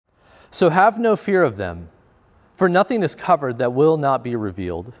So have no fear of them, for nothing is covered that will not be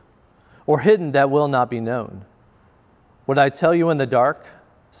revealed, or hidden that will not be known. What I tell you in the dark,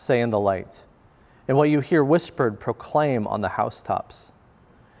 say in the light, and what you hear whispered, proclaim on the housetops.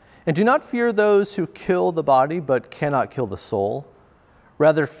 And do not fear those who kill the body, but cannot kill the soul.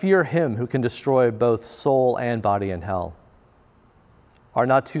 Rather, fear him who can destroy both soul and body in hell. Are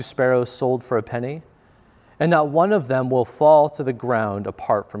not 2 sparrows sold for a penny? And not one of them will fall to the ground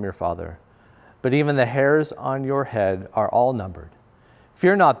apart from your Father. But even the hairs on your head are all numbered.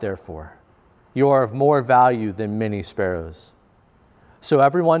 Fear not, therefore. You are of more value than many sparrows. So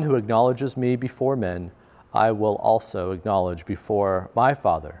everyone who acknowledges me before men, I will also acknowledge before my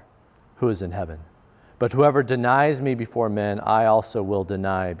Father who is in heaven. But whoever denies me before men, I also will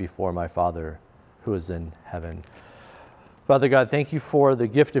deny before my Father who is in heaven. Father God, thank you for the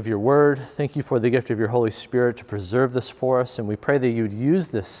gift of your word. Thank you for the gift of your Holy Spirit to preserve this for us. And we pray that you would use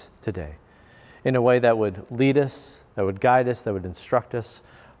this today in a way that would lead us, that would guide us, that would instruct us.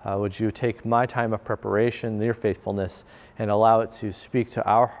 Would you take my time of preparation, your faithfulness, and allow it to speak to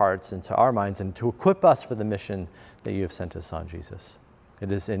our hearts and to our minds and to equip us for the mission that you have sent us on, Jesus.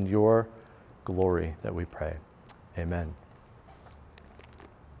 It is in your glory that we pray. Amen.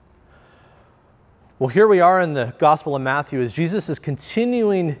 Well, here we are in the Gospel of Matthew as Jesus is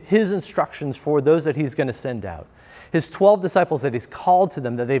continuing his instructions for those that he's going to send out. His 12 disciples that he's called to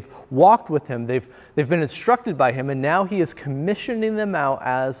them, that they've walked with him, they've been instructed by him, and now he is commissioning them out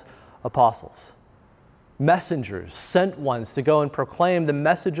as apostles, messengers, sent ones to go and proclaim the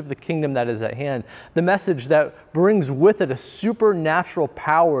message of the kingdom that is at hand, the message that brings with it a supernatural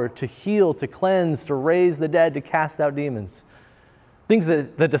power to heal, to cleanse, to raise the dead, to cast out demons. Things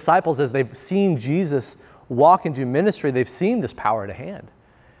that the disciples, as they've seen Jesus walk and do ministry, they've seen this power at hand.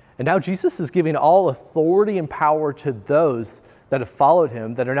 And now Jesus is giving all authority and power to those that have followed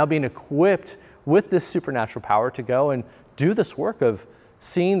him, that are now being equipped with this supernatural power to go and do this work of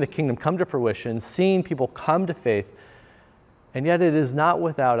seeing the kingdom come to fruition, seeing people come to faith, and yet it is not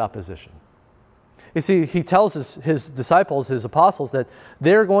without opposition. You see, he tells his disciples, his apostles, that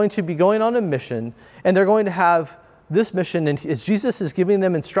they're going to be going on a mission, and they're going to have this mission, and as Jesus is giving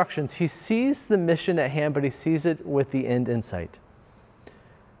them instructions, he sees the mission at hand, but he sees it with the end in sight.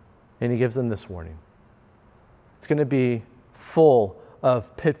 And he gives them this warning. It's going to be full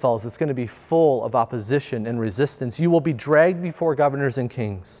of pitfalls. It's going to be full of opposition and resistance. You will be dragged before governors and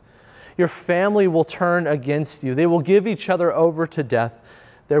kings. Your family will turn against you. They will give each other over to death.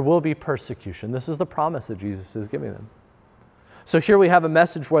 There will be persecution. This is the promise that Jesus is giving them. So here we have a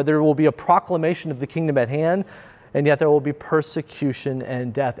message where there will be a proclamation of the kingdom at hand, and yet there will be persecution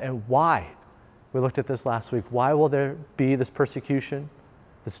and death. And why? We looked at this last week. Why will there be this persecution,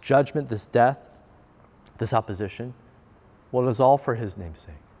 this judgment, this death, this opposition? Well, it is all for his name's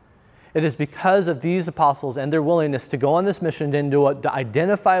sake. It is because of these apostles and their willingness to go on this mission and to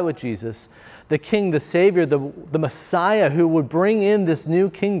identify with Jesus, the King, the Savior, the Messiah who would bring in this new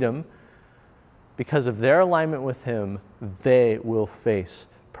kingdom. Because of their alignment with him, they will face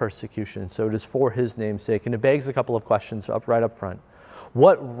persecution. So it is for his name's sake. And it begs a couple of questions right up front.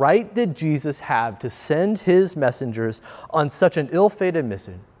 What right did Jesus have to send his messengers on such an ill-fated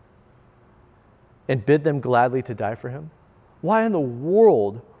mission and bid them gladly to die for him? Why in the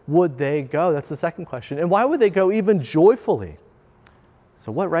world would they go? That's the second question. And why would they go even joyfully?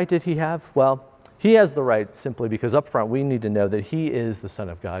 So what right did he have? Well, he has the right simply because up front we need to know that he is the Son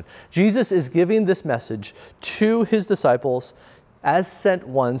of God. Jesus is giving this message to his disciples as sent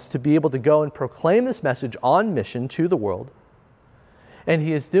ones to be able to go and proclaim this message on mission to the world. And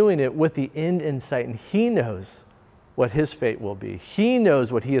he is doing it with the end in sight, and he knows what his fate will be. He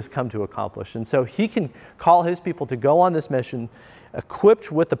knows what he has come to accomplish. And so he can call his people to go on this mission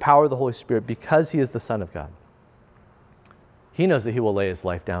equipped with the power of the Holy Spirit because he is the Son of God. He knows that he will lay his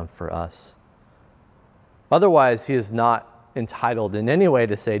life down for us. Otherwise, he is not entitled in any way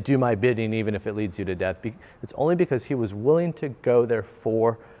to say, do my bidding even if it leads you to death. It's only because he was willing to go there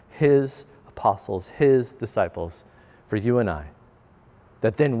for his apostles, his disciples, for you and I,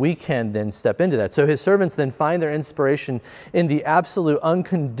 that then we can then step into that. So his servants then find their inspiration in the absolute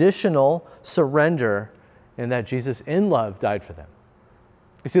unconditional surrender and that Jesus in love died for them.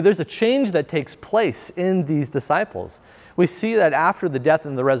 You see, there's a change that takes place in these disciples. We see that after the death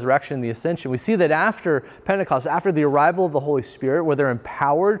and the resurrection and the ascension. We see that after Pentecost, after the arrival of the Holy Spirit, where they're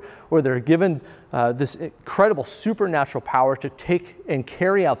empowered, where they're given this incredible supernatural power to take and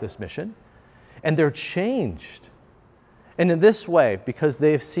carry out this mission, and they're changed. And in this way, because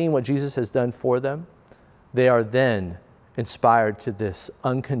they've seen what Jesus has done for them, they are then inspired to this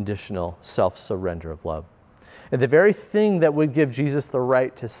unconditional self-surrender of love. And the very thing that would give Jesus the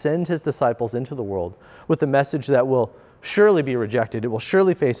right to send his disciples into the world with a message that will surely be rejected, it will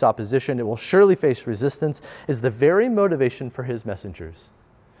surely face opposition, it will surely face resistance, is the very motivation for his messengers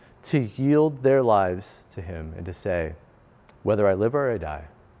to yield their lives to him and to say, whether I live or I die,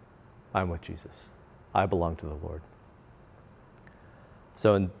 I'm with Jesus. I belong to the Lord.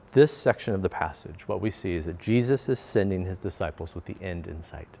 So in this section of the passage, what we see is that Jesus is sending his disciples with the end in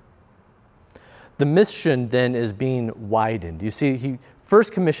sight. The mission then is being widened. You see, he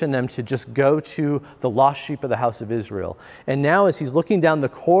first commissioned them to just go to the lost sheep of the house of Israel. And now as he's looking down the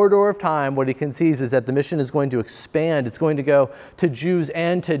corridor of time, what he can see is that the mission is going to expand. It's going to go to Jews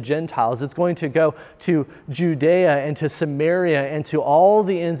and to Gentiles. It's going to go to Judea and to Samaria and to all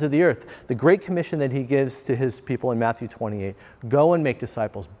the ends of the earth. The great commission that he gives to his people in Matthew 28, go and make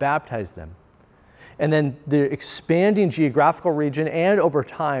disciples, baptize them. And then the expanding geographical region, and over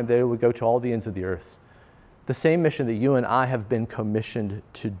time, they would go to all the ends of the earth. The same mission that you and I have been commissioned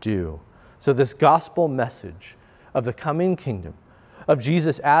to do. So this gospel message of the coming kingdom, of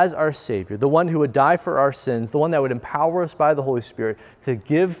Jesus as our Savior, the one who would die for our sins, the one that would empower us by the Holy Spirit to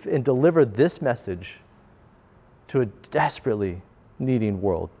give and deliver this message to a desperately needing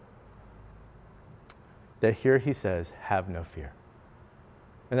world. That here he says, have no fear.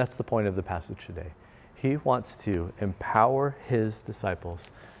 And that's the point of the passage today. He wants to empower his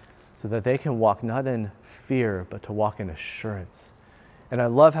disciples so that they can walk not in fear, but to walk in assurance. And I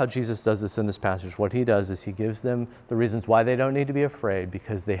love how Jesus does this in this passage. What he does is he gives them the reasons why they don't need to be afraid,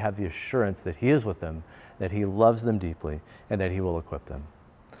 because they have the assurance that he is with them, that he loves them deeply, and that he will equip them.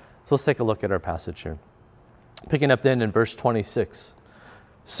 So let's take a look at our passage here. Picking up then in verse 26.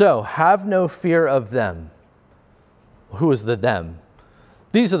 So have no fear of them. Who is the them?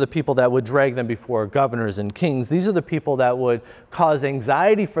 These are the people that would drag them before governors and kings. These are the people that would cause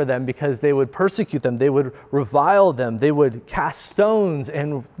anxiety for them because they would persecute them. They would revile them. They would cast stones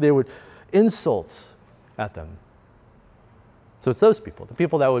and they would insults at them. So it's those people, the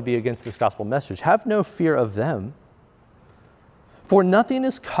people that would be against this gospel message. Have no fear of them. For nothing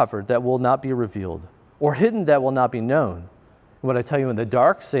is covered that will not be revealed, or hidden that will not be known. What I tell you in the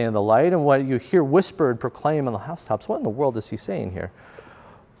dark, say in the light, and what you hear whispered, proclaim on the housetops. What in the world is he saying here?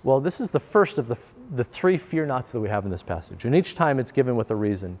 Well, this is the first of the three fear nots that we have in this passage. And each time it's given with a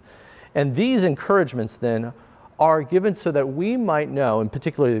reason. And these encouragements then are given so that we might know, and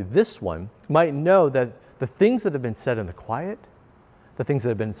particularly this one, might know that the things that have been said in the quiet, the things that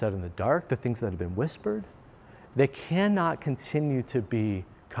have been said in the dark, the things that have been whispered, they cannot continue to be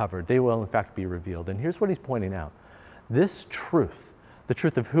covered. They will, in fact, be revealed. And here's what he's pointing out. This truth, the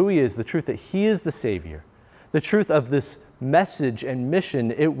truth of who he is, the truth that he is the Savior, the truth of this message and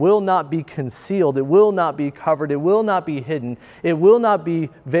mission, it will not be concealed, it will not be covered, it will not be hidden, it will not be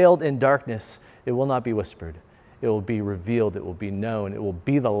veiled in darkness, it will not be whispered. It will be revealed, it will be known, it will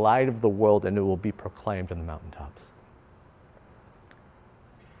be the light of the world, and it will be proclaimed on the mountaintops.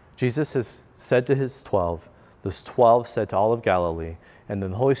 Jesus has said to his 12, those 12 said to all of Galilee, and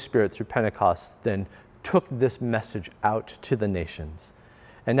then the Holy Spirit through Pentecost then took this message out to the nations.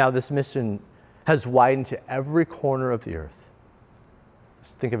 And now this mission has widened to every corner of the earth.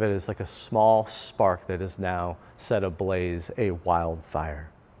 Just think of it as like a small spark that is now set ablaze a wildfire.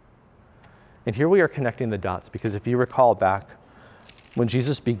 And here we are connecting the dots, because if you recall back when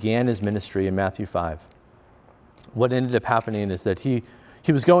Jesus began his ministry in Matthew 5, what ended up happening is that he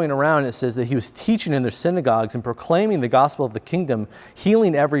was going around, it says that he was teaching in their synagogues and proclaiming the gospel of the kingdom,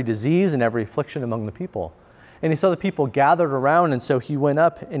 healing every disease and every affliction among the people. And he saw the people gathered around, and so he went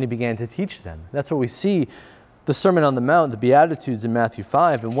up and he began to teach them. That's what we see the Sermon on the Mount, the Beatitudes in Matthew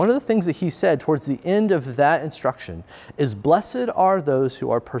 5. And one of the things that he said towards the end of that instruction is, blessed are those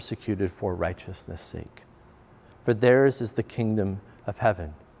who are persecuted for righteousness' sake, for theirs is the kingdom of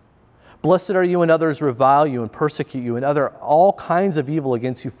heaven. Blessed are you when others revile you and persecute you and utter all kinds of evil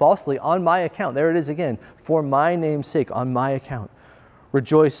against you falsely on my account. There it is again, for my name's sake, on my account.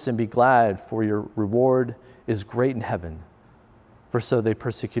 Rejoice and be glad, for your reward is great in heaven, for so they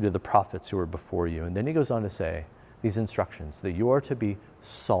persecuted the prophets who were before you. And then he goes on to say these instructions, that you are to be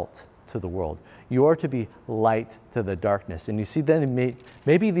salt to the world. You are to be light to the darkness. And you see then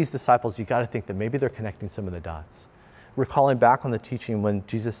maybe these disciples, you got to think that maybe they're connecting some of the dots. Recalling back on the teaching when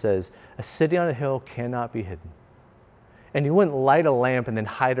Jesus says, a city on a hill cannot be hidden. And you wouldn't light a lamp and then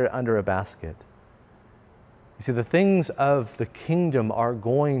hide it under a basket. You see, the things of the kingdom are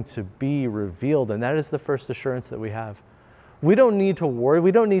going to be revealed, and that is the first assurance that we have. We don't need to worry.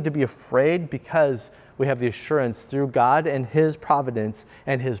 We don't need to be afraid, because we have the assurance through God and his providence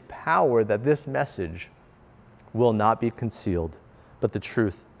and his power that this message will not be concealed, but the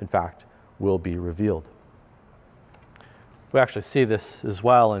truth, in fact, will be revealed. We actually see this as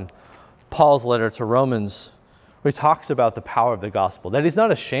well in Paul's letter to Romans, where he talks about the power of the gospel, that he's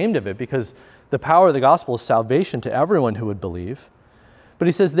not ashamed of it because the power of the gospel is salvation to everyone who would believe. But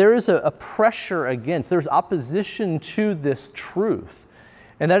he says there is a pressure against, there's opposition to this truth.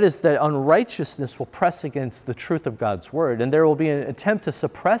 And that is that unrighteousness will press against the truth of God's word, and there will be an attempt to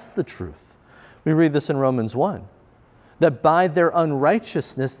suppress the truth. We read this in Romans 1, that by their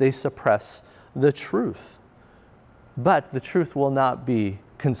unrighteousness they suppress the truth. But the truth will not be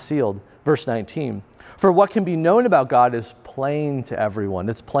concealed. Verse 19, for what can be known about God is plain to everyone.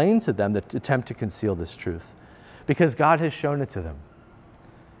 It's plain to them that attempt to conceal this truth, because God has shown it to them.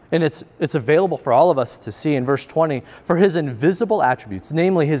 And it's available for all of us to see. In verse 20, for his invisible attributes,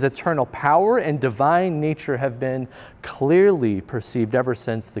 namely his eternal power and divine nature, have been clearly perceived ever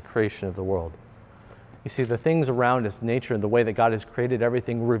since the creation of the world. You see, the things around us, nature, and the way that God has created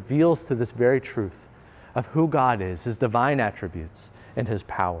everything reveals to this very truth of who God is, his divine attributes, and his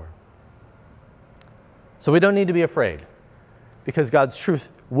power. So we don't need to be afraid, because God's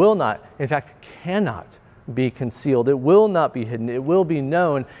truth will not, in fact, cannot be concealed. It will not be hidden. It will be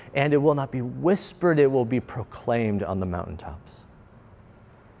known, and it will not be whispered. It will be proclaimed on the mountaintops.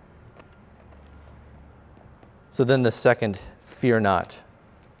 So then the second fear not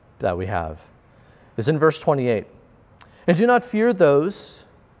that we have is in verse 28. And do not fear those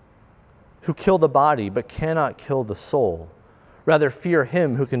who kill the body but cannot kill the soul. Rather fear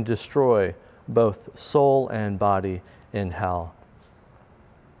him who can destroy both soul and body in hell.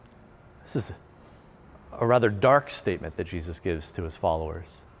 This is a rather dark statement that Jesus gives to his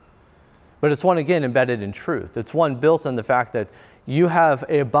followers. But it's one, again, embedded in truth. It's one built on the fact that you have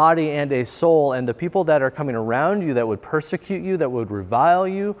a body and a soul, and the people that are coming around you that would persecute you, that would revile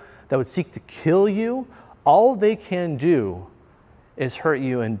you, that would seek to kill you, all they can do is hurt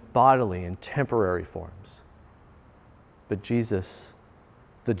you in bodily and temporary forms. But Jesus,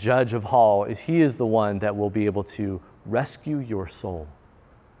 the judge of all, he is the one that will be able to rescue your soul.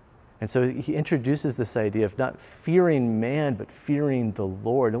 And so he introduces this idea of not fearing man, but fearing the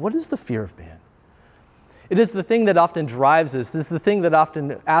Lord. And what is the fear of man? It is the thing that often drives us. This is the thing that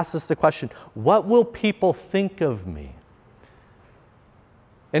often asks us the question, what will people think of me?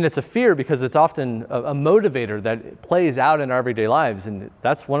 And it's a fear because it's often a motivator that plays out in our everyday lives. And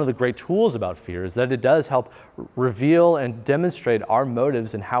that's one of the great tools about fear, is that it does help reveal and demonstrate our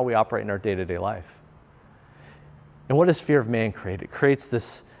motives and how we operate in our day-to-day life. And what does fear of man create? It creates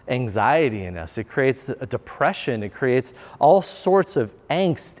this anxiety in us. It creates a depression. It creates all sorts of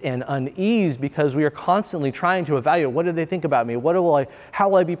angst and unease because we are constantly trying to evaluate, what do they think about me? How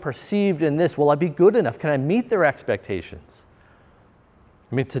will I be perceived in this? Will I be good enough? Can I meet their expectations?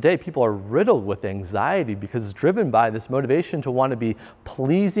 I mean, today people are riddled with anxiety because it's driven by this motivation to want to be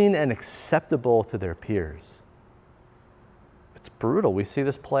pleasing and acceptable to their peers. It's brutal. We see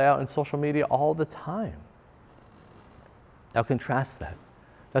this play out in social media all the time. Now contrast that.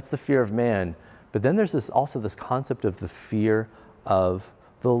 That's the fear of man. But then there's also this concept of the fear of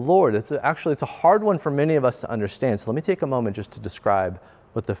the Lord. It's a hard one for many of us to understand. So let me take a moment just to describe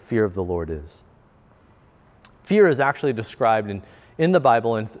what the fear of the Lord is. Fear is actually described in the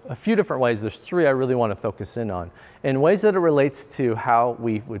Bible in a few different ways. There's three I really want to focus in on, in ways that it relates to how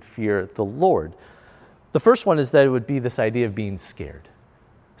we would fear the Lord. The first one is that it would be this idea of being scared.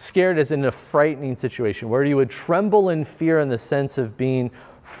 Scared as in a frightening situation where you would tremble in fear in the sense of being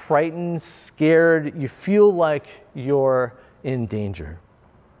frightened, scared. You feel like you're in danger.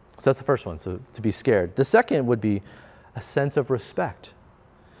 So that's the first one, so to be scared. The second would be a sense of respect.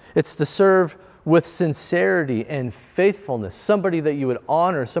 It's to serve with sincerity and faithfulness, somebody that you would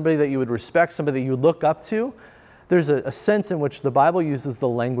honor, somebody that you would respect, somebody that you would look up to. There's a sense in which the Bible uses the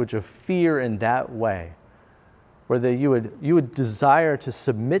language of fear in that way, where you would desire to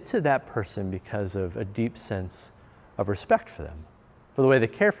submit to that person because of a deep sense of respect for them, for the way they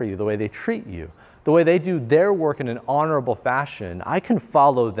care for you, the way they treat you, the way they do their work in an honorable fashion. I can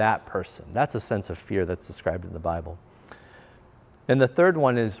follow that person. That's a sense of fear that's described in the Bible. And the third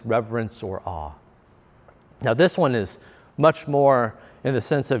one is reverence or awe. Now this one is much more in the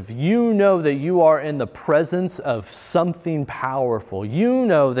sense of you know that you are in the presence of something powerful. You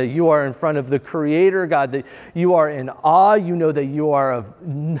know that you are in front of the Creator God, that you are in awe. You know that you are of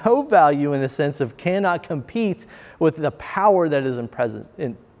no value in the sense of cannot compete with the power that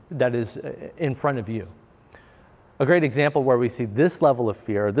is in front of you. A great example where we see this level of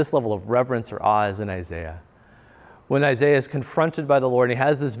fear, this level of reverence or awe is in Isaiah. When Isaiah is confronted by the Lord, and he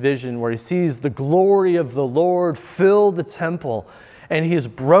has this vision where he sees the glory of the Lord fill the temple, and he is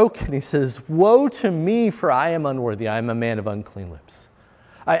broken. He says, "Woe to me, for I am unworthy. I am a man of unclean lips.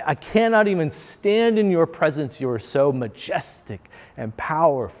 I cannot even stand in your presence. You are so majestic and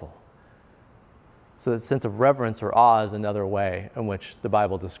powerful. So that sense of reverence or awe is another way in which the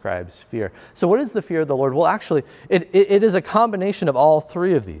Bible describes fear. So what is the fear of the Lord? Well, actually, it is a combination of all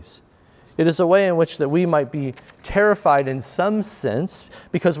three of these. It is a way in which that we might be terrified in some sense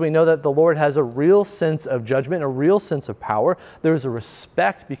because we know that the Lord has a real sense of judgment, a real sense of power. There is a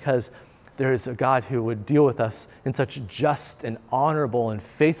respect because there is a God who would deal with us in such just and honorable and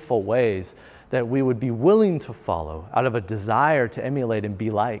faithful ways that we would be willing to follow out of a desire to emulate and be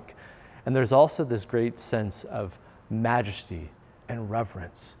like. And there's also this great sense of majesty and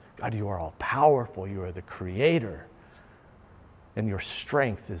reverence. God, you are all powerful. You are the creator. And your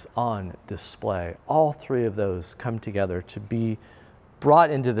strength is on display. All three of those come together to be brought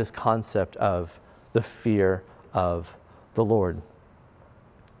into this concept of the fear of the Lord.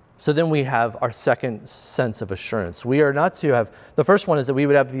 So then we have our second sense of assurance. We are not to have, the first one is that we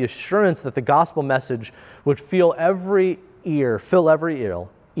would have the assurance that the gospel message would fill every ear,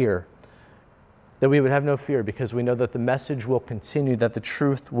 that we would have no fear because we know that the message will continue, that the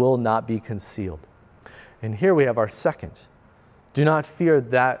truth will not be concealed. And here we have our second. Do not fear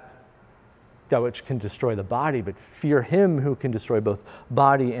that which can destroy the body, but fear him who can destroy both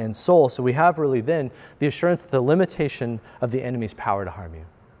body and soul. So we have really then the assurance that the limitation of the enemy's power to harm you.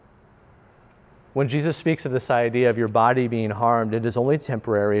 When Jesus speaks of this idea of your body being harmed, it is only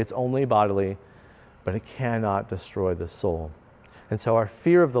temporary, it's only bodily, but it cannot destroy the soul. And so our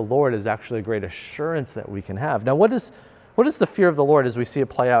fear of the Lord is actually a great assurance that we can have. Now, what is the fear of the Lord as we see it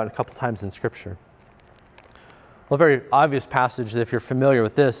play out a couple times in Scripture? Well, a very obvious passage, if you're familiar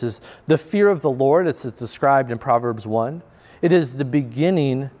with this, is the fear of the Lord. It's described in Proverbs 1. It is the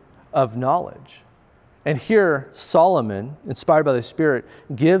beginning of knowledge. And here, Solomon, inspired by the Spirit,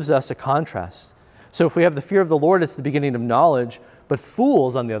 gives us a contrast. So if we have the fear of the Lord, it's the beginning of knowledge. But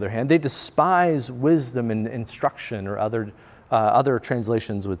fools, on the other hand, they despise wisdom and instruction, or other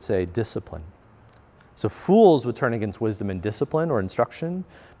translations would say discipline. So fools would turn against wisdom and discipline or instruction,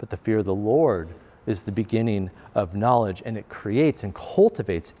 but the fear of the Lord is the beginning of knowledge, and it creates and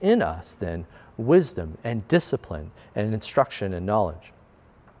cultivates in us then wisdom and discipline and instruction and knowledge.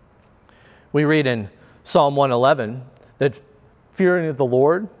 We read in Psalm 111 that fearing of the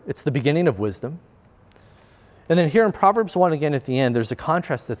Lord, it's the beginning of wisdom. And then here in Proverbs 1 again at the end, there's a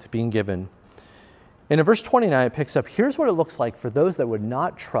contrast that's being given. And in verse 29, it picks up, here's what it looks like for those that would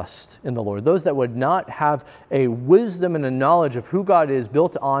not trust in the Lord, those that would not have a wisdom and a knowledge of who God is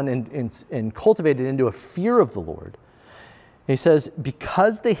built on and cultivated into a fear of the Lord. And he says,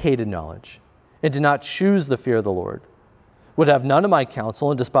 because they hated knowledge and did not choose the fear of the Lord, would have none of my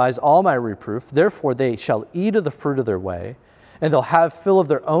counsel and despise all my reproof, therefore they shall eat of the fruit of their way, and they'll have fill of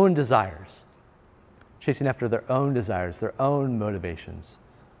their own desires, chasing after their own desires, their own motivations,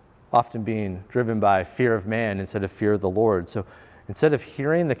 often being driven by fear of man instead of fear of the Lord. So instead of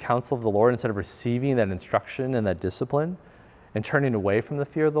hearing the counsel of the Lord, instead of receiving that instruction and that discipline and turning away from the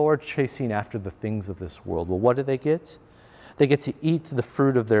fear of the Lord, chasing after the things of this world. Well, what do they get? They get to eat the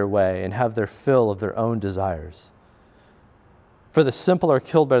fruit of their way and have their fill of their own desires. For the simple are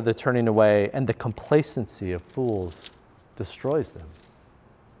killed by the turning away, and the complacency of fools destroys them.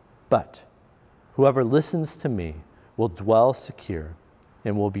 But whoever listens to me will dwell secure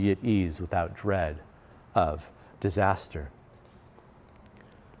and will be at ease without dread of disaster.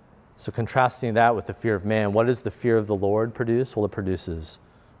 So contrasting that with the fear of man, what does the fear of the Lord produce? Well, it produces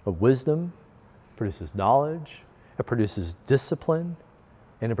a wisdom, it produces knowledge, it produces discipline,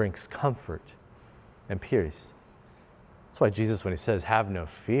 and it brings comfort and peace. That's why Jesus, when he says, have no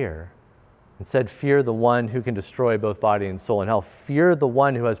fear, instead fear the one who can destroy both body and soul in hell. Fear the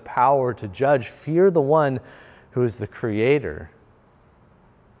one who has power to judge. Fear the one who is the creator.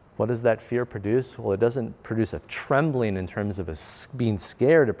 What does that fear produce? Well, it doesn't produce a trembling in terms of being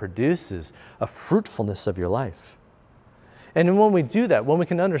scared. It produces a fruitfulness of your life. And when we do that, when we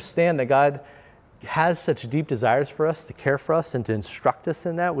can understand that God has such deep desires for us, to care for us and to instruct us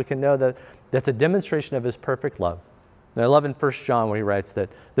in that, we can know that that's a demonstration of his perfect love. And I love in 1 John where he writes that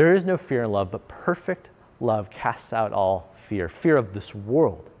there is no fear in love, but perfect love casts out all fear, fear of this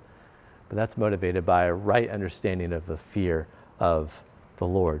world. But that's motivated by a right understanding of the fear of the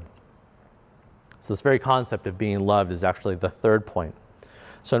Lord. So this very concept of being loved is actually the third point.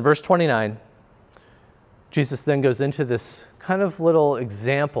 So in verse 29, Jesus then goes into this kind of little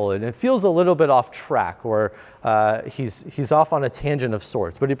example, and it feels a little bit off track, or he's off on a tangent of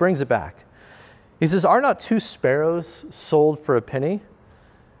sorts, but he brings it back. He says, are not 2 sparrows sold for a penny?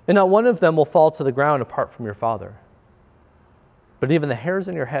 And not one of them will fall to the ground apart from your Father. But even the hairs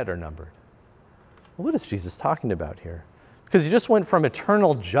in your head are numbered. Well, what is Jesus talking about here? Because you just went from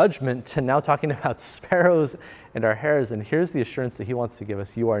eternal judgment to now talking about sparrows and our hairs. And here's the assurance that he wants to give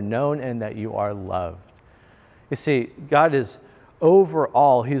us. You are known and that you are loved. You see, God is over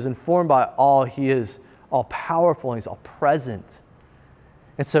all. He is informed by all. He is all powerful and he's all present.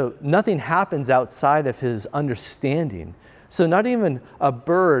 And so nothing happens outside of his understanding. So not even a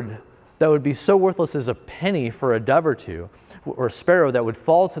bird that would be so worthless as a penny for a dove or two, or a sparrow that would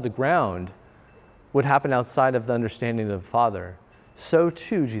fall to the ground, would happen outside of the understanding of the Father. So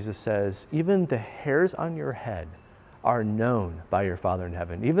too, Jesus says, even the hairs on your head are known by your Father in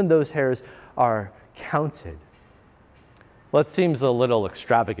heaven. Even those hairs are counted. Well, it seems a little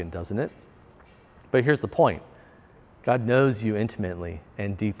extravagant, doesn't it? But here's the point. God knows you intimately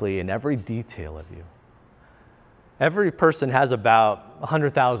and deeply in every detail of you. Every person has about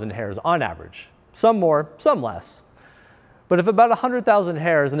 100,000 hairs on average. Some more, some less. But if about 100,000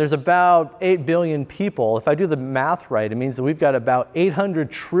 hairs, and there's about 8 billion people, if I do the math right, it means that we've got about 800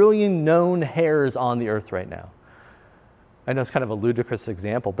 trillion known hairs on the earth right now. I know it's kind of a ludicrous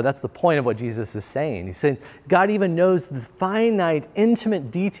example, but that's the point of what Jesus is saying. He's saying God even knows the finite,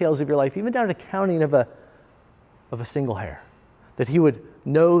 intimate details of your life, even down to counting of a single hair. That he would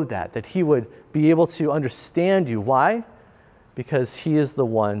know that he would be able to understand you. Why? Because he is the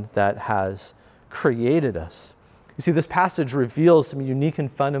one that has created us. You see, this passage reveals some unique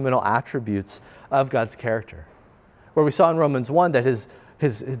and fundamental attributes of God's character. Where we saw in Romans 1 that his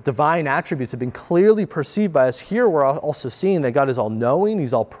divine attributes have been clearly perceived by us, here we're also seeing that God is all-knowing,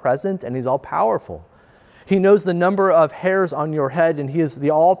 he's all-present, and he's all-powerful. He knows the number of hairs on your head, and he is the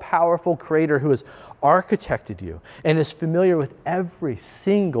all-powerful creator who has architected you and is familiar with every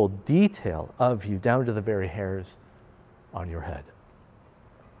single detail of you, down to the very hairs on your head.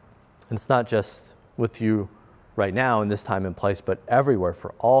 And it's not just with you right now in this time and place, but everywhere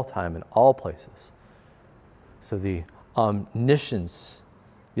for all time and all places. So the omniscience,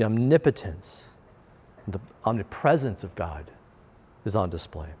 the omnipotence, the omnipresence of God is on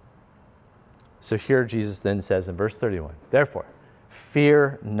display. So here Jesus then says in verse 31, therefore,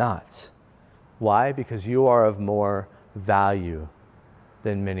 fear not. Why? Because you are of more value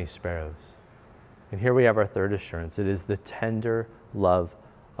than many sparrows. And here we have our third assurance. It is the tender love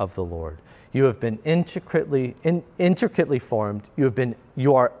of the Lord. You have been intricately formed.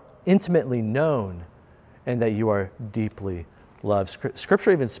 You are intimately known, and that you are deeply loved.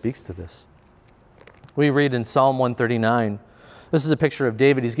 Scripture even speaks to this. We read in Psalm 139, this is a picture of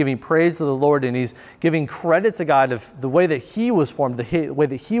David. He's giving praise to the Lord, and he's giving credit to God of the way that he was formed, the way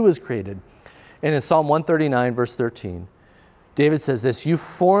that he was created. And in Psalm 139, verse 13, David says this, you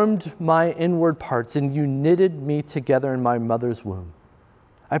formed my inward parts, and you knitted me together in my mother's womb.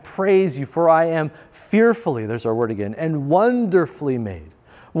 I praise you, for I am fearfully, there's our word again, and wonderfully made.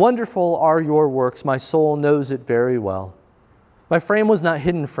 Wonderful are your works. My soul knows it very well. My frame was not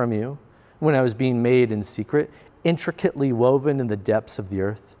hidden from you when I was being made in secret, intricately woven in the depths of the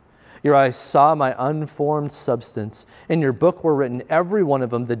earth. Your eyes saw my unformed substance. In your book were written, every one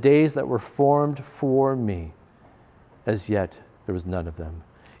of them, the days that were formed for me. As yet, there was none of them.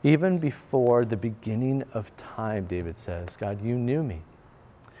 Even before the beginning of time, David says, God, you knew me.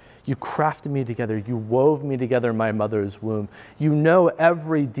 You crafted me together. You wove me together in my mother's womb. You know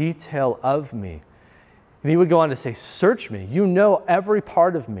every detail of me. And he would go on to say, search me. You know every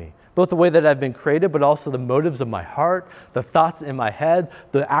part of me, both the way that I've been created, but also the motives of my heart, the thoughts in my head,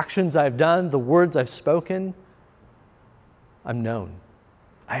 the actions I've done, the words I've spoken. I'm known.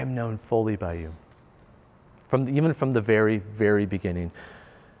 I am known fully by you, even from the very, very beginning.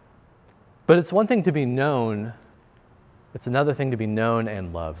 But it's one thing to be known. It's another thing to be known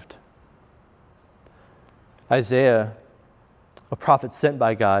and loved. Isaiah, a prophet sent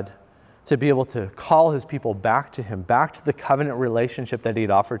by God to be able to call his people back to him, back to the covenant relationship that he had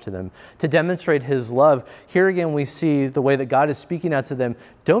offered to them, to demonstrate his love. Here again we see the way that God is speaking out to them.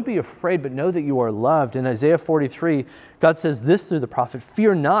 Don't be afraid, but know that you are loved. In Isaiah 43, God says this through the prophet,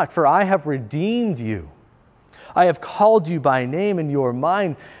 fear not, for I have redeemed you. I have called you by name, and you are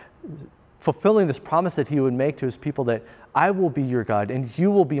mine, fulfilling this promise that he would make to his people that I will be your God, and you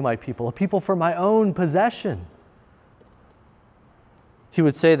will be my people, a people for my own possession. He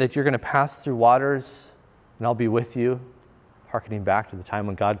would say that you're going to pass through waters, and I'll be with you, hearkening back to the time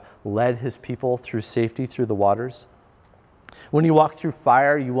when God led his people through safety through the waters. When you walk through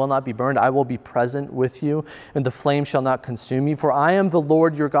fire, you will not be burned. I will be present with you, and the flame shall not consume you. For I am the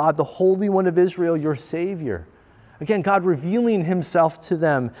Lord your God, the Holy One of Israel, your Savior. Again, God revealing himself to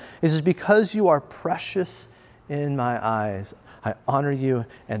them. This is because you are precious in my eyes. I honor you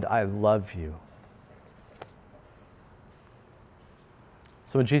and I love you.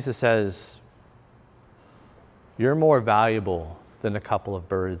 So when Jesus says, You're more valuable than a couple of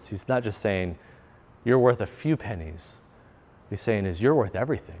birds. He's not just saying, you're worth a few pennies. He's saying is, you're worth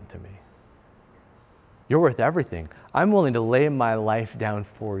everything to me. You're worth everything. I'm willing to lay my life down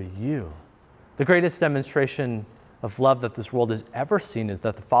for you. The greatest demonstration of love that this world has ever seen is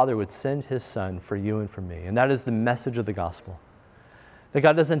that the Father would send his Son for you and for me. And that is the message of the gospel. That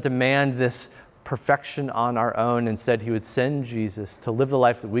God doesn't demand this perfection on our own. Instead, he would send Jesus to live the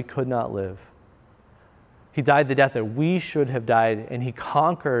life that we could not live. He died the death that we should have died, and he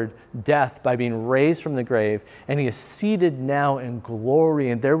conquered death by being raised from the grave, and he is seated now in glory,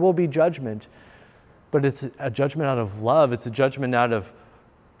 and there will be judgment. But it's a judgment out of love. It's a judgment out of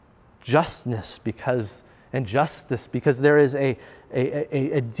justice because there is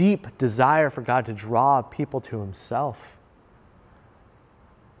a deep desire for God to draw people to himself.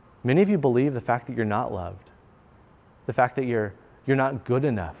 Many of you believe the fact that you're not loved, the fact that you're not good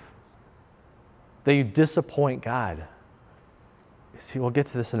enough, that you disappoint God. See, we'll get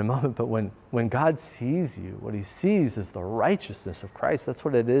to this in a moment, but when God sees you, what he sees is the righteousness of Christ. That's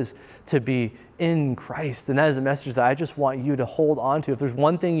what it is to be in Christ. And that is a message that I just want you to hold on to. If there's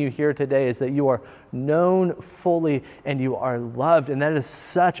one thing you hear today, is that you are known fully and you are loved. And that is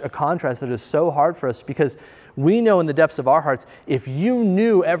such a contrast that is so hard for us, because we know in the depths of our hearts, if you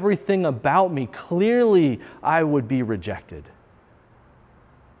knew everything about me, clearly I would be rejected.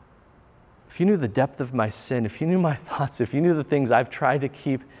 If you knew the depth of my sin, if you knew my thoughts, if you knew the things I've tried to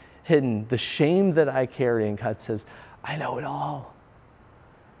keep hidden, the shame that I carry, and God says, I know it all.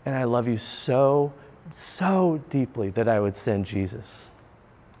 And I love you so, so deeply that I would send Jesus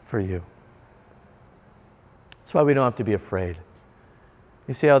for you. That's why we don't have to be afraid.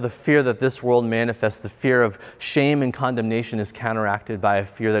 You see how the fear that this world manifests, the fear of shame and condemnation, is counteracted by a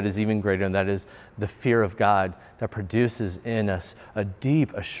fear that is even greater, and that is the fear of God that produces in us a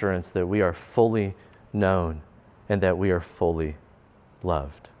deep assurance that we are fully known and that we are fully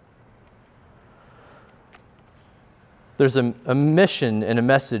loved. There's a mission and a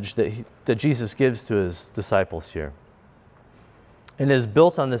message that Jesus gives to his disciples here, and is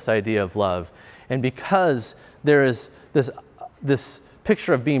built on this idea of love. And because there is this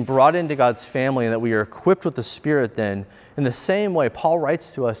picture of being brought into God's family and that we are equipped with the Spirit, then in the same way Paul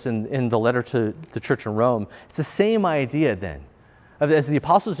writes to us in the letter to the church in Rome, it's the same idea then. As the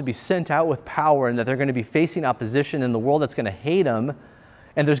apostles to be sent out with power, and that they're going to be facing opposition in the world that's going to hate them,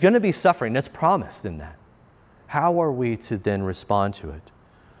 and there's going to be suffering. That's promised in that. How are we to then respond to it?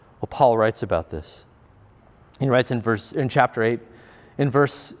 Well, Paul writes about this. He writes in chapter 8, in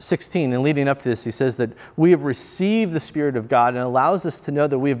verse 16, and leading up to this, he says that we have received the Spirit of God, and allows us to know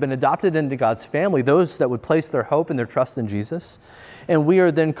that we have been adopted into God's family, those that would place their hope and their trust in Jesus. And we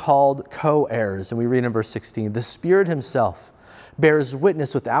are then called co-heirs. And we read in verse 16, the Spirit himself bears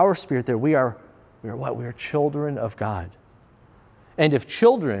witness with our spirit that we are what? We are children of God. And if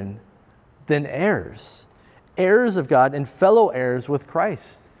children, then heirs, heirs of God and fellow heirs with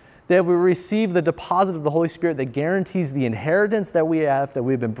Christ. That we receive the deposit of the Holy Spirit that guarantees the inheritance that we have, that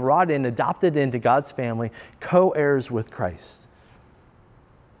we've been brought in, adopted into God's family, co-heirs with Christ.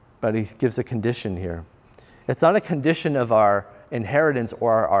 But he gives a condition here. It's not a condition of our inheritance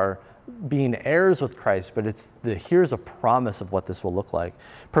or our being heirs with Christ, but here's a promise of what this will look like.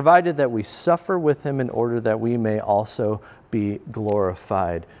 Provided that we suffer with him in order that we may also be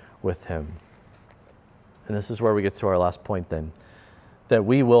glorified with him. And this is where we get to our last point then, that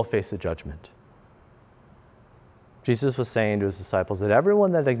we will face a judgment. Jesus was saying to his disciples that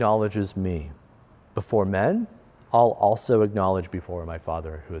everyone that acknowledges me before men, I'll also acknowledge before my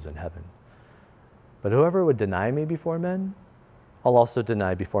Father who is in heaven. But whoever would deny me before men, I'll also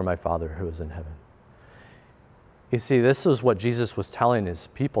deny before my Father who is in heaven. You see, this is what Jesus was telling his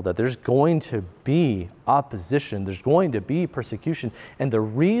people, that there's going to be opposition, there's going to be persecution, and the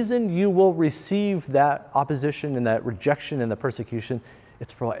reason you will receive that opposition and that rejection and the persecution,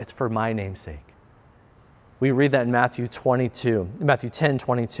 it's for my name's sake. We read that in Matthew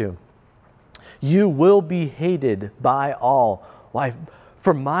 10:22. You will be hated by all. Why?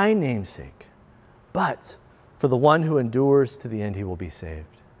 For my name's sake. But for the one who endures to the end, he will be saved.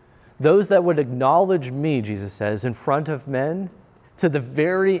 Those that would acknowledge me, Jesus says, in front of men to the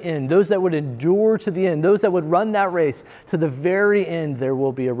very end, those that would endure to the end, those that would run that race to the very end, there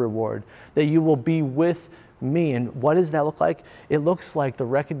will be a reward, that you will be with me. And what does that look like? It looks like the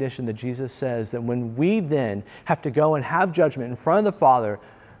recognition that Jesus says that when we then have to go and have judgment in front of the Father,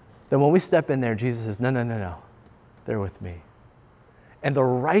 then when we step in there, Jesus says, no, they're with me. And the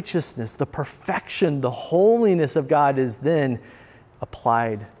righteousness, the perfection, the holiness of God is then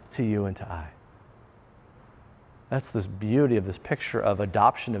applied to you and to I. That's this beauty of this picture of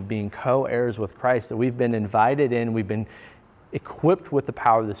adoption, of being co-heirs with Christ, that we've been invited in, we've been equipped with the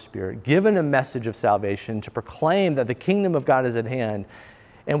power of the Spirit, given a message of salvation to proclaim that the kingdom of God is at hand.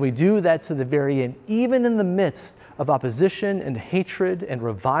 And we do that to the very end, even in the midst of opposition and hatred and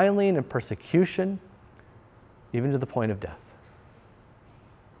reviling and persecution, even to the point of death.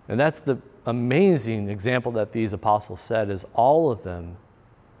 And that's the amazing example that these apostles said, is all of them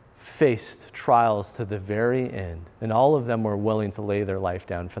faced trials to the very end, and all of them were willing to lay their life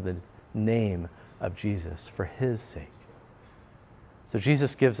down for the name of Jesus, for his sake. So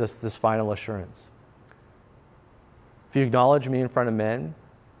Jesus gives us this final assurance. If you acknowledge me in front of men,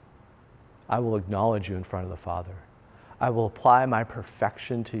 I will acknowledge you in front of the Father. I will apply my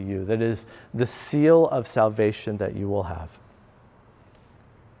perfection to you. That is the seal of salvation that you will have.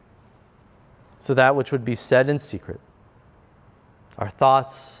 So that which would be said in secret, our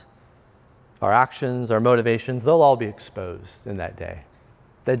thoughts, our actions, our motivations, they'll all be exposed in that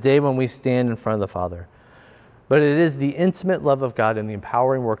day when we stand in front of the Father. But it is the intimate love of God and the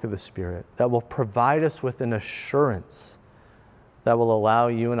empowering work of the Spirit that will provide us with an assurance that will allow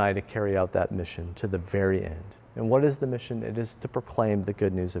you and I to carry out that mission to the very end. And what is the mission? It is to proclaim the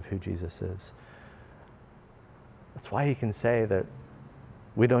good news of who Jesus is. That's why he can say that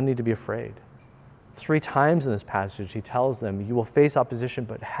we don't need to be afraid. 3 times in this passage, he tells them, you will face opposition,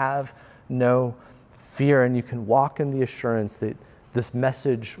 but have no fear. And you can walk in the assurance that this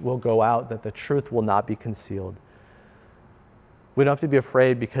message will go out, that the truth will not be concealed. We don't have to be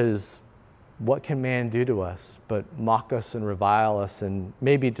afraid, because what can man do to us but mock us and revile us and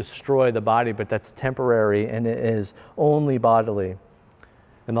maybe destroy the body, but that's temporary and it is only bodily.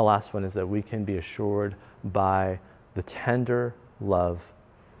 And the last one is that we can be assured by the tender love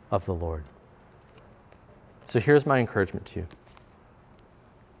of the Lord. So here's my encouragement to you.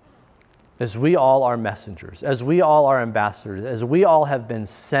 As we all are messengers, as we all are ambassadors, as we all have been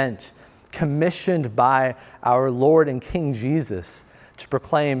sent, commissioned by our Lord and King Jesus to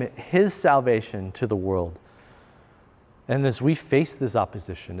proclaim his salvation to the world. And as we face this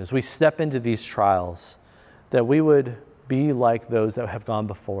opposition, as we step into these trials, that we would be like those that have gone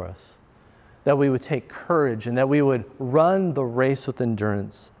before us, that we would take courage and that we would run the race with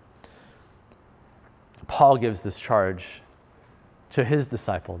endurance. Paul gives this charge to his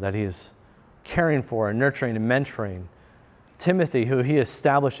disciple that he is caring for and nurturing and mentoring. Timothy, who he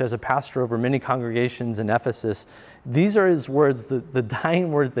established as a pastor over many congregations in Ephesus, these are his words, the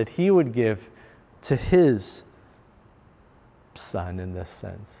dying words that he would give to his son in this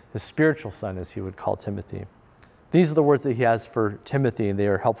sense, his spiritual son, as he would call Timothy. These are the words that he has for Timothy, and they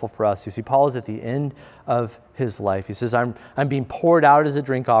are helpful for us. You see, Paul is at the end of his life. He says, I'm being poured out as a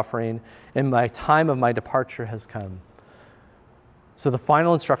drink offering, and my time of my departure has come. So the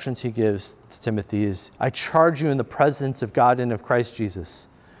final instructions he gives to Timothy is, I charge you in the presence of God and of Christ Jesus,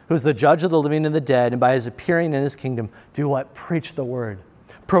 who is the judge of the living and the dead, and by his appearing in his kingdom, do what? Preach the word.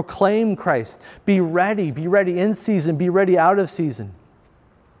 Proclaim Christ. Be ready in season, be ready out of season.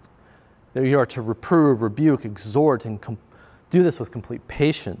 That you are to reprove, rebuke, exhort, and do this with complete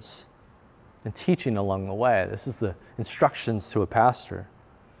patience and teaching along the way. This is the instructions to a pastor.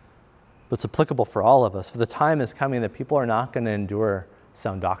 But it's applicable for all of us. For the time is coming that people are not going to endure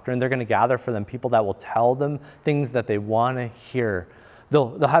sound doctrine. They're going to gather for them people that will tell them things that they want to hear.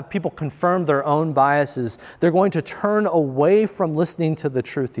 They'll have people confirm their own biases. They're going to turn away from listening to the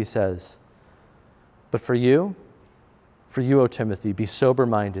truth, he says. But for you, O Timothy, be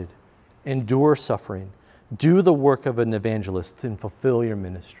sober-minded. Endure suffering, do the work of an evangelist, and fulfill your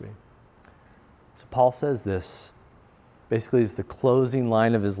ministry. So Paul says this, basically is the closing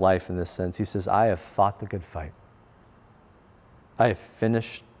line of his life in this sense. He says, I have fought the good fight. I have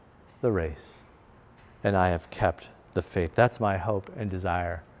finished the race, and I have kept the faith. That's my hope and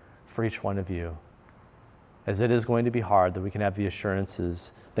desire for each one of you. As it is going to be hard, that we can have the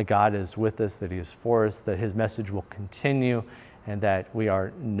assurances that God is with us, that he is for us, that his message will continue, and that we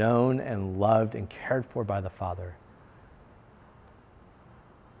are known and loved and cared for by the Father.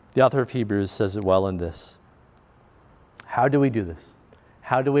 The author of Hebrews says it well in this. How do we do this?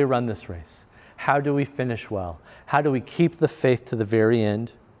 How do we run this race? How do we finish well? How do we keep the faith to the very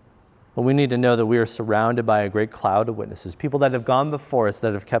end? Well, we need to know that we are surrounded by a great cloud of witnesses, people that have gone before us,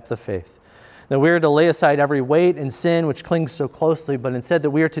 that have kept the faith. That we are to lay aside every weight and sin which clings so closely, but instead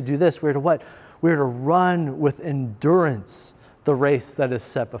that we are to do this. We are to what? We are to run with endurance the race that is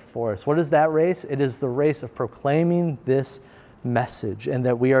set before us. What is that race? It is the race of proclaiming this message, and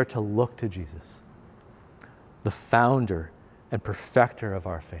that we are to look to Jesus, the founder and perfecter of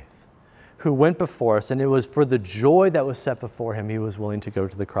our faith, who went before us, and it was for the joy that was set before him, he was willing to go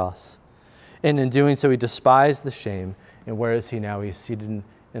to the cross. And in doing so, he despised the shame. And where is he now? He's seated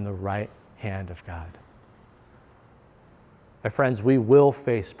in the right hand of God. My friends, we will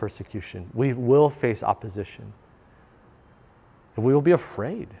face persecution. We will face opposition. And we will be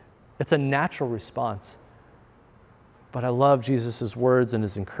afraid. It's a natural response. But I love Jesus' words and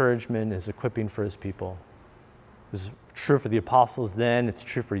his encouragement, his equipping for his people. It was true for the apostles then. It's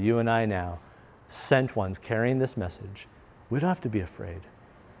true for you and I now. Sent ones carrying this message. We don't have to be afraid,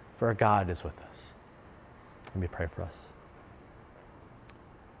 for our God is with us. Let me pray for us.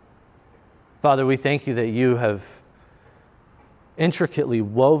 Father, we thank you that you have intricately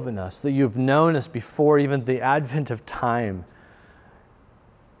woven us, that you've known us before even the advent of time.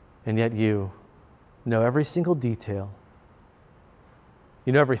 And yet you know every single detail.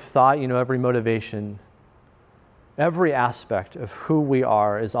 You know every thought, you know every motivation. Every aspect of who we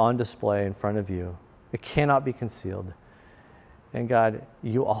are is on display in front of you. It cannot be concealed. And God,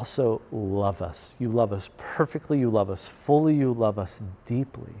 you also love us. You love us perfectly. You love us fully. You love us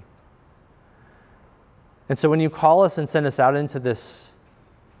deeply. And so when you call us and send us out into this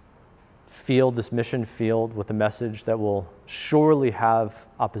field, this mission field, with a message that will surely have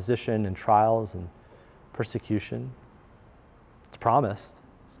opposition and trials and persecution, it's promised.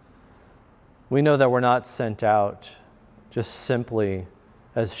 We know that we're not sent out just simply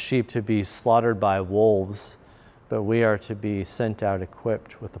as sheep to be slaughtered by wolves, but we are to be sent out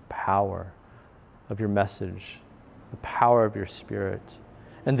equipped with the power of your message, the power of your Spirit,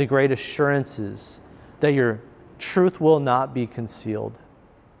 and the great assurances that your truth will not be concealed,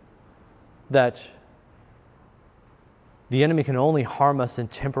 that the enemy can only harm us in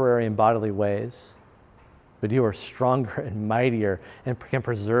temporary and bodily ways, but you are stronger and mightier and can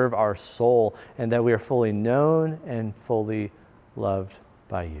preserve our soul, and that we are fully known and fully loved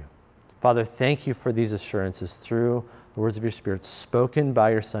by you. Father, thank you for these assurances through the words of your Spirit spoken by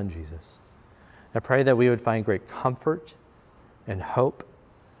your Son, Jesus. I pray that we would find great comfort and hope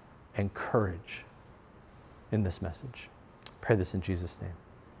and courage in this message. I pray this in Jesus' name.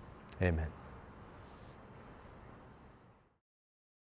 Amen.